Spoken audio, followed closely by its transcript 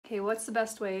Okay, what's the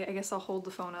best way? I guess I'll hold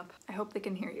the phone up. I hope they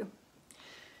can hear you.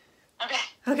 Okay.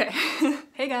 Okay.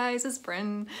 Hey guys, it's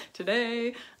Bryn.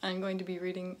 Today I'm going to be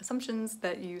reading assumptions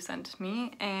that you sent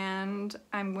me, and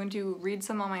I'm going to read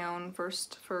some on my own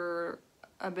first for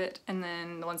a bit, and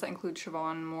then the ones that include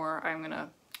Siobhan more, I'm gonna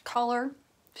call her.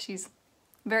 She's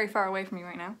very far away from me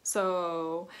right now,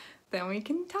 so then we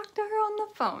can talk to her on the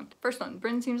phone. First one,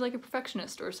 Bryn seems like a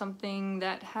perfectionist or something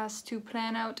that has to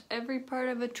plan out every part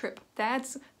of a trip.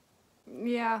 That's...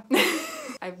 yeah.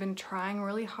 I've been trying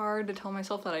really hard to tell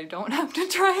myself that I don't have to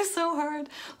try so hard.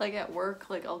 Like at work,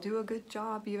 like I'll do a good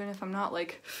job even if I'm not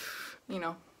like, you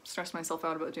know, stress myself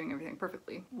out about doing everything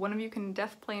perfectly. One of you can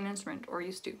play an instrument, or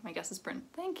used to. My guess is Bryn.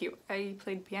 Thank you. I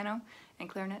played piano and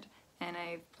clarinet, and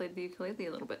I played the ukulele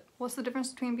a little bit. What's the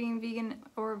difference between being vegan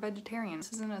or vegetarian?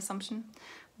 This is an assumption,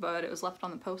 but it was left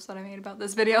on the post that I made about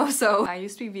this video. So I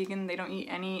used to be vegan. They don't eat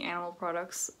any animal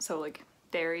products, so like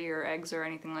dairy or eggs or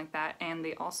anything like that, and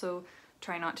they also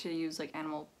try not to use like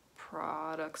animal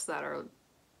products that are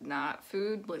not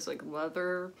food, like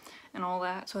leather and all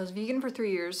that. So I was vegan for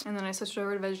 3 years, and then I switched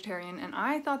over to vegetarian, and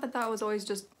I thought that that was always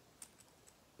just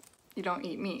you don't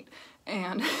eat meat.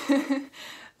 And then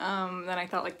I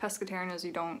thought like pescatarian is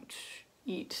you don't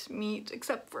eat meat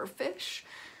except for fish.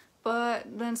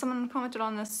 But then someone commented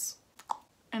on this,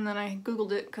 and then I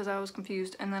googled it because I was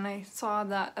confused, and then I saw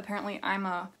that apparently I'm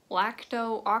a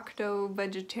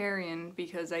lacto-octo-vegetarian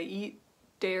because I eat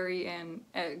dairy and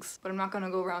eggs, but I'm not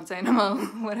gonna go around saying I'm a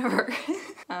whatever.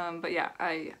 But yeah,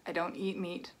 I don't eat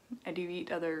meat. I do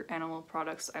eat other animal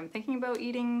products. I'm thinking about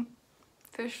eating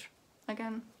fish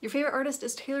again. Your favorite artist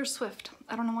is Taylor Swift.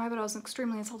 I don't know why, but I was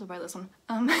extremely insulted by this one.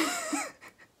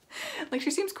 Like, she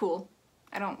seems cool.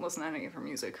 I don't listen to any of her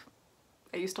music.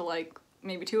 I used to like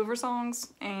maybe 2 of her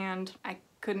songs, and I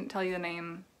couldn't tell you the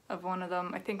name of one of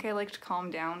them. I think I liked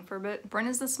Calm Down for a bit. Bryn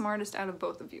is the smartest out of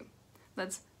both of you.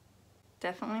 That's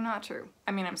definitely not true.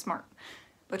 I mean, I'm smart.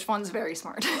 Which one's very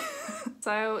smart?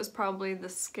 SIO is probably the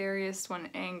scariest when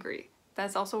angry.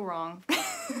 That's also wrong.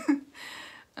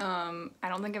 I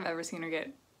don't think I've ever seen her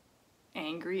get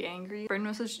angry. Bryn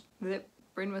wishes,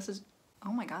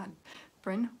 oh my god.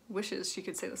 Bryn wishes she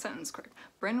could say the sentence correct.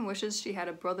 Bryn wishes she had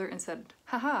a brother and said,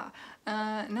 haha.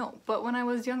 No, but when I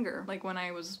was younger, like when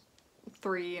I was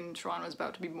 3 and Siobhan was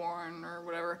about to be born or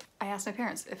whatever, I asked my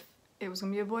parents if it was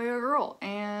gonna be a boy or a girl,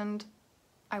 and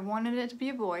I wanted it to be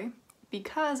a boy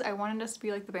because I wanted us to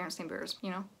be like the Berenstain Bears,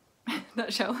 you know?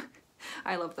 That show.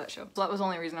 I loved that show. So that was the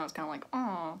only reason I was kind of like,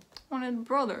 oh, I wanted a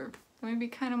brother. Maybe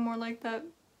kind of more like that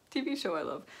TV show I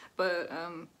love. But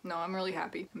no, I'm really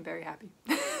happy. I'm very happy.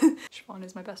 Siobhan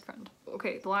is my best friend.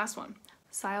 Okay, the last one.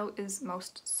 SIO is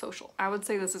most social. I would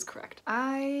say this is correct.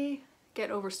 I get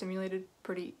overstimulated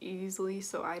pretty easily,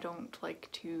 so I don't like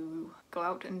to go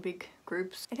out in big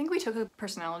groups. I think we took a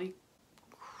personality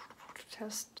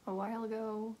test a while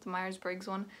ago, the Myers-Briggs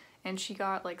one, and she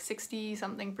got like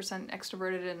 60-something%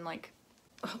 extroverted and like,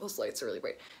 oh, those lights are really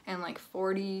bright, and like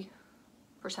 40%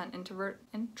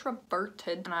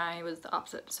 introverted, and I was the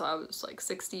opposite, so I was like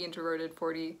 60 introverted,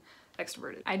 40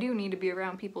 extroverted. I do need to be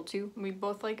around people too. We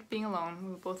both like being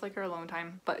alone. We both like our alone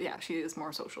time. But yeah, she is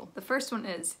more social. The first one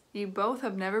is, you both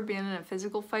have never been in a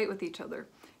physical fight with each other.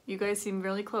 You guys seem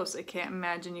really close. I can't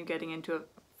imagine you getting into a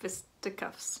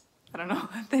fisticuffs. I don't know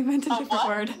if they meant a different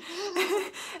word.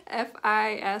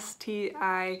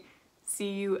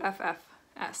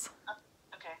 F-I-S-T-I-C-U-F-F-S.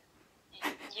 Okay.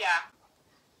 Yeah,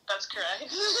 that's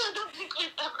correct. I don't think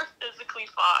we've ever physically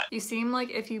fought. You seem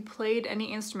like if you played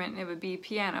any instrument, it would be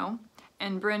piano,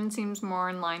 and Bryn seems more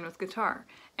in line with guitar.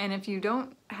 And if you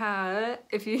don't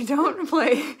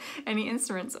play any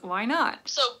instruments, why not?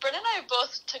 So Bryn and I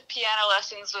both took piano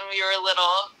lessons when we were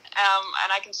little, and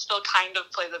I can still kind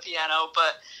of play the piano,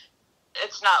 but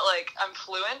it's not like I'm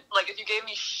fluent. Like if you gave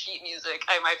me sheet music,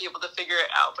 I might be able to figure it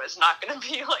out, but it's not gonna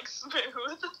be like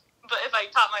smooth. But if I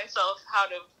taught myself how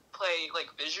to play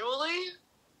like visually,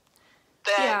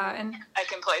 then yeah, and I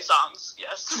can play songs,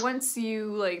 yes. Once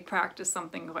you like practice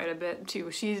something quite a bit too,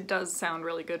 she does sound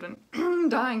really good when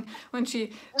dying when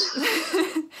she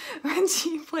when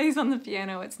she plays on the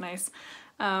piano. It's nice.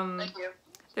 Thank you.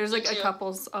 There's like a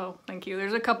couple, oh thank you.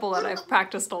 There's a couple that I've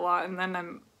practiced a lot, and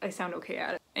then I sound okay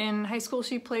at it. In high school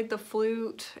she played the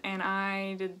flute, and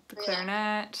I did the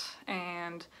clarinet,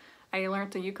 and I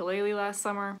learned the ukulele last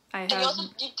summer. You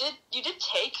did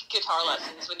take guitar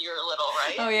lessons when you were little,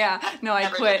 right? Oh yeah. No, I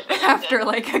quit after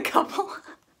like a couple.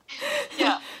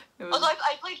 Yeah. Although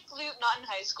I played flute not in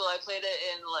high school. I played it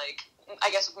in like, I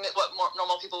guess what more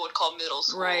normal people would call middle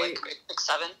school, right. Like grade 6,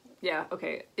 7. Yeah,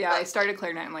 okay. Yeah, I started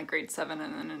clarinet in like grade 7,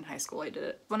 and then in high school I did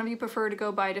it. One of you prefer to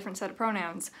go by a different set of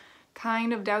pronouns.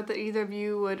 kind of doubt that either of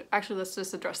you would... Actually, let's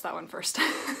just address that one first.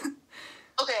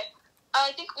 Okay.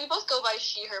 I think we both go by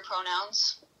she, her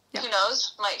pronouns. Yep. Who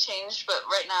knows? Might change, but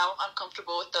right now I'm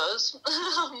comfortable with those.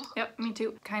 Yep, me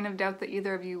too. Kind of doubt that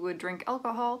either of you would drink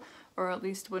alcohol, or at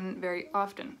least wouldn't very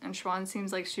often. And Schwan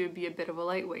seems like she would be a bit of a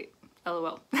lightweight.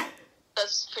 LOL.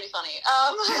 That's pretty funny.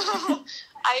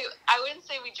 I wouldn't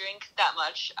say we drink that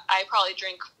much. I probably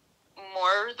drink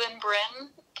more than Bryn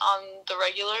on the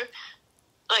regular.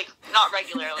 Like, not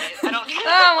regularly. I don't drink.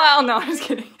 Oh, well, no, I'm just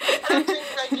kidding. I don't drink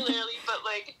regularly, but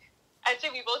like, I'd say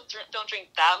we both don't drink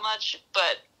that much,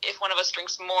 but if one of us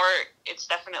drinks more, it's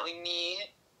definitely me.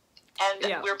 And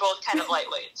Yeah. we're both kind of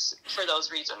lightweights for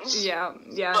those reasons. Yeah,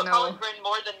 But no. probably Bryn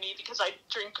more than me because I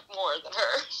drink more than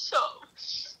her, so...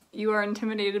 You are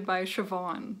intimidated by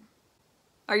Siobhan.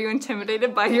 Are you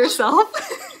intimidated by yourself?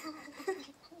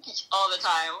 All the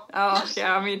time. Oh,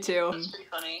 yeah, me too. That's pretty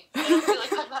funny. I don't feel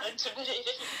like I'm not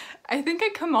intimidated. I think I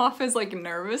come off as, like,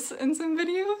 nervous in some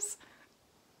videos.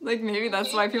 Like, maybe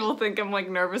that's why people think I'm, like,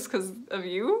 nervous because of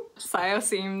you. SIO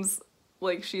seems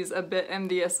like she's a bit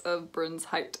envious of Bryn's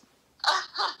height.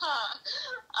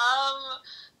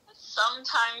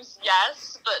 Sometimes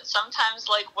yes, but sometimes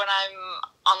like when I'm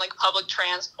on like public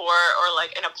transport or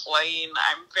like in a plane,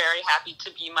 I'm very happy to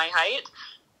be my height.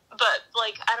 But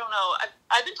like I don't know,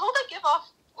 I've been told I give off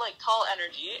like tall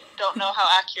energy. Don't know how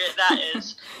accurate that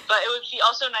is, but it would be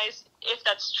also nice if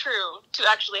that's true to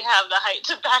actually have the height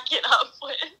to back it up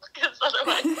with, because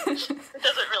otherwise it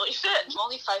doesn't really fit. I'm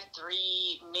only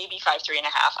 5'3", maybe 5'3.5".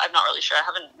 I'm not really sure. I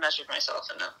haven't measured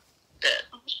myself in a bit.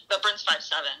 But Bryn's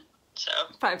 5'7". So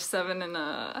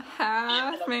 5'7.5",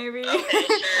 yeah, maybe. Okay,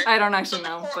 sure. I don't actually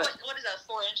know, Four, but what is that?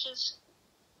 4 inches?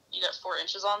 You got 4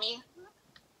 inches on me?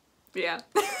 yeah,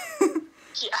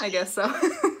 Yeah. I guess so.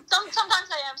 Sometimes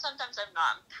I am, sometimes I'm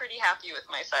not. I'm pretty happy with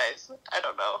my size. I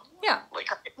don't know. Yeah. Like,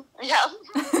 yeah.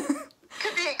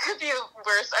 could be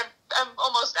worse. I'm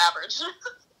almost average.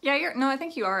 Yeah, no, I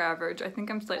think you are average. I think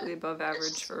I'm slightly above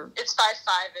average for... It's 5'5",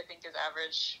 I think, is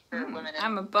average for women in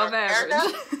I'm above North average.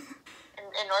 America.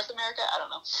 In North America? I don't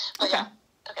know. But Okay.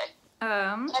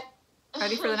 yeah. Okay.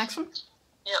 Ready for the next one?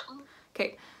 Yep.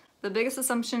 Okay. The biggest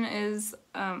assumption is,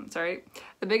 the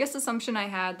biggest assumption I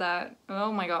had that,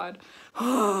 oh my god. Take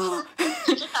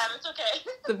your time, it's okay.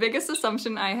 The biggest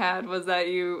assumption I had was that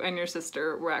you and your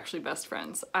sister were actually best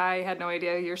friends. I had no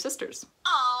idea you're sisters.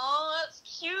 Aw, that's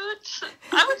cute.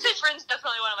 I would say Bryn's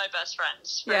definitely one of my best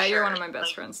friends. Yeah, you're sure. one of my best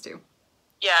Like, friends too.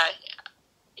 Yeah,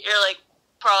 you're like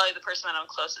probably the person that I'm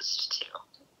closest to.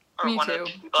 Or Me one too. of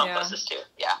the people I'm Yeah. closest to.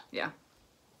 Yeah. Yeah.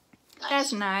 Nice.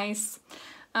 That's nice.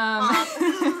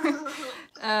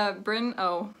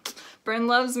 Bryn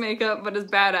loves makeup but is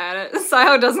bad at it.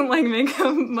 SIO doesn't like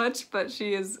makeup much, but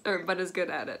is good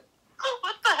at it.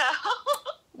 What the hell?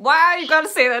 Why you gotta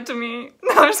say that to me?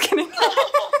 No, I'm just kidding.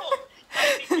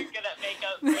 I think you're good at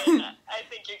makeup, Bryn. I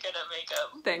think you're good at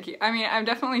makeup. Thank you. I mean, I'm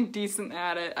definitely decent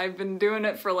at it. I've been doing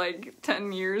it for like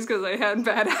 10 years because I had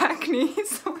bad acne.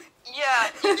 So Yeah,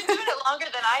 you've been doing it longer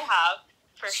than I have,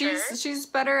 for sure. she's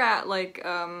better at like,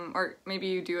 or maybe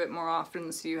you do it more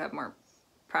often so you have more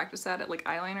practice at it, like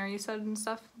eyeliner you said and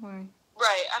stuff.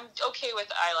 Right, I'm okay with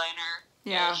eyeliner.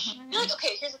 Yeah. I feel like,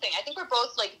 okay, here's the thing. I think we're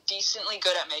both, like, decently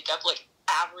good at makeup, like,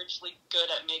 averagely good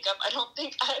at makeup. I don't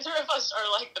think either of us are,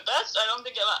 like, the best. I don't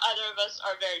think either of us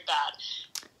are very bad.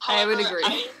 I would However,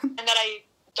 agree. and that I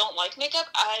don't like makeup.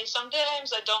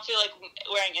 Sometimes I don't feel like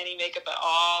wearing any makeup at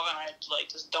all, and I, like,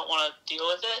 just don't want to deal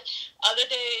with it. Other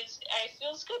days, it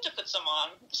feels good to put some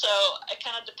on. So it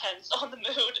kind of depends on the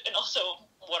mood and also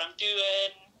what I'm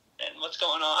doing and what's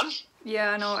going on.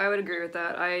 Yeah, no, I would agree with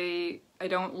that. I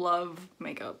don't love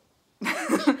makeup. Most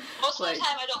of the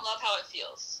time, I don't love how it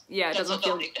feels. Yeah, it That's doesn't the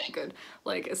feel only thing. good.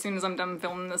 Like, as soon as I'm done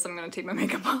filming this, I'm gonna take my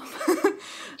makeup off.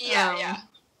 Yeah, yeah.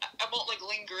 I won't, like,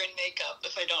 linger in makeup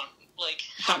if I don't, like,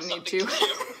 have Don't need something to. to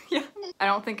do. Yeah. I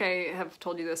don't think I have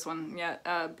told you this one yet.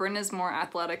 Bryn is more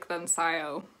athletic than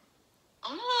SIO.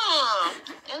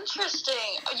 Interesting.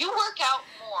 You work out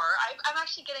more. I'm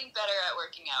actually getting better at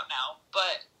working out now,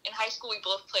 but in high school we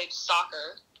both played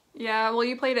soccer. Yeah, well,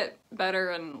 you played it better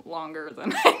and longer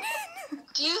than I did.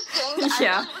 Do you think?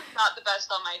 Yeah. I was not the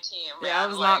best on my team. Yeah, I man.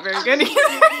 was Like, not very good either.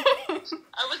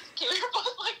 We were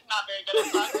both, like, not very good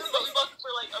at soccer, but we both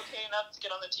were, like, okay enough to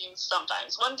get on the team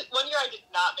sometimes. One year I did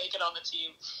not make it on the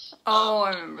team. Oh,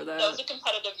 I remember that. That was a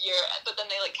competitive year, but then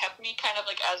they, like, kept me kind of,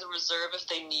 like, as a reserve if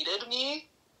they needed me.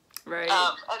 Right.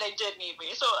 And they did need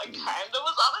me, so I kind of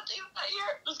was on the team that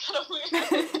year. It was kind of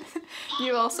weird.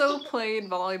 You also played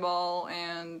volleyball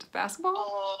and basketball?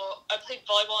 Oh, I played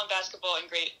volleyball and basketball in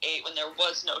grade 8 when there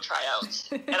was no tryouts,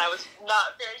 and I was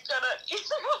not very good at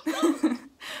either of them.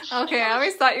 Okay, I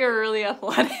always thought you were really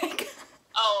athletic.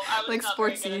 Oh, I was like not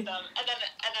sportsy. very good at them.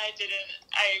 And I didn't.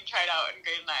 I tried out in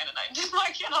grade 9, and I did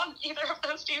not get on either of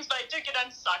those teams, but I did get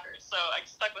on soccer, so I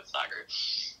stuck with soccer.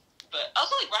 But I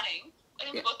also like running. I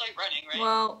think we both like running, right?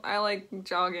 Well, I like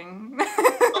jogging.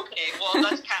 Okay, well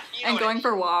that's kind of, and going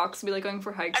for walks. We like going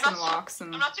for hikes and walks.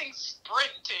 And I'm not saying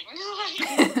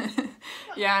sprinting.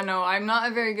 yeah, no, I'm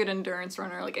not a very good endurance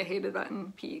runner. Like I hated that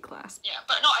in PE class. Yeah,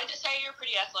 but no, I just say you're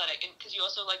pretty athletic, and because you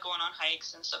also like going on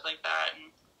hikes and stuff like that.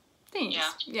 And thanks.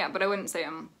 Yeah, but I wouldn't say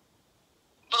I'm.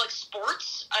 But like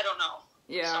sports, I don't know.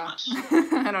 Yeah. So much.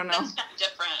 I don't know. That's kind of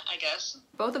different, I guess.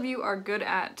 Both of you are good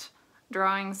at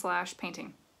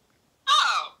drawing/painting.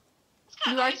 Oh, that's you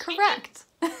kind of are nice. correct.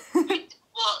 Well,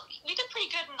 we did pretty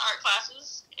good in art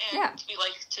classes, and yeah. we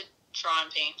like to draw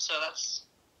and paint, so that's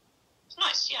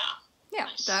nice, yeah. Yeah,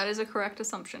 nice. That is a correct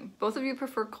assumption. Both of you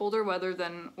prefer colder weather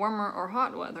than warmer or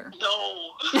hot weather.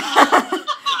 No.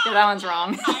 Yeah, that one's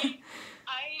wrong.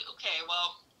 Okay,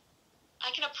 well,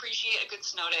 I can appreciate a good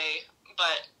snow day,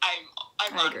 but I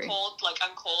run cold, like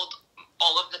I'm cold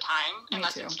all of the time,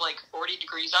 unless it's like 40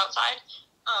 degrees outside.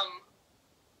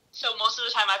 So most of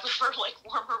the time I prefer like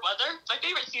warmer weather. My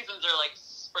favorite seasons are like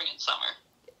spring and summer.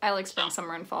 I like spring,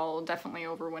 summer, and fall definitely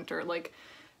over winter. Like,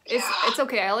 it's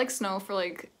okay. I like snow for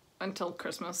like until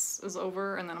Christmas is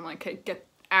over, and then I'm like, hey, get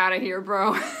out of here,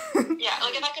 bro. Yeah,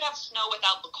 like if I could have snow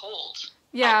without the cold.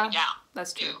 Yeah, I'd be down.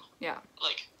 That's true. Yeah.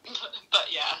 Like,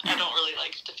 but yeah, I don't really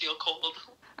like to feel cold.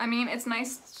 I mean, it's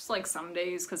nice just like some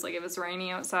days, because like if it's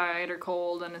rainy outside or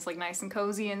cold, and it's like nice and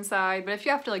cozy inside. But if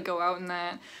you have to like go out in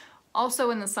that.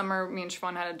 Also in the summer, me and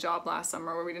Siobhan had a job last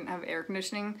summer where we didn't have air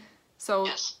conditioning. So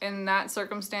in that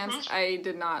circumstance, I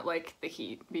did not like the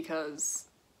heat because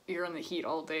you're in the heat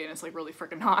all day and it's like really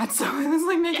freaking hot. So it was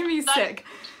like making me sick.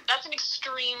 That's an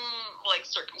extreme like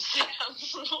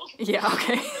circumstance. Yeah,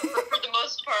 okay. For the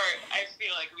most part, I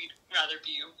feel like we'd rather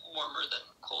be warmer than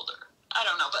colder. I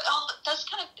don't know, but it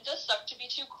does suck to be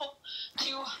too cold,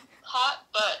 too hot,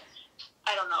 but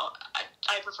I don't know.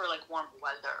 I prefer like warm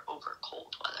weather over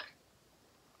cold weather.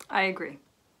 I agree.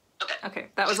 Okay.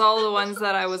 That was all the ones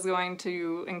that I was going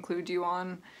to include you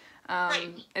on.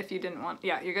 Right. If you didn't want...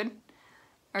 Yeah, you're good?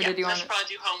 Or yeah, did you want to... probably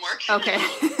do homework. Okay.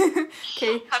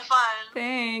 Okay. Have fun.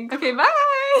 Thanks. Okay, bye!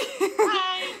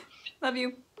 Bye! Love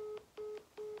you.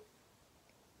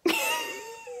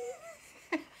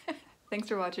 Thanks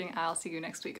for watching. I'll see you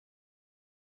next week.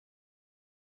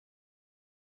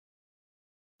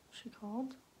 She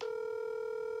called?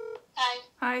 Hi.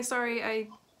 Hi, sorry, I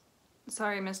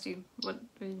missed you. What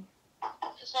are you...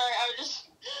 Sorry,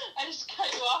 I just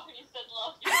cut you off when you said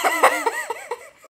love you.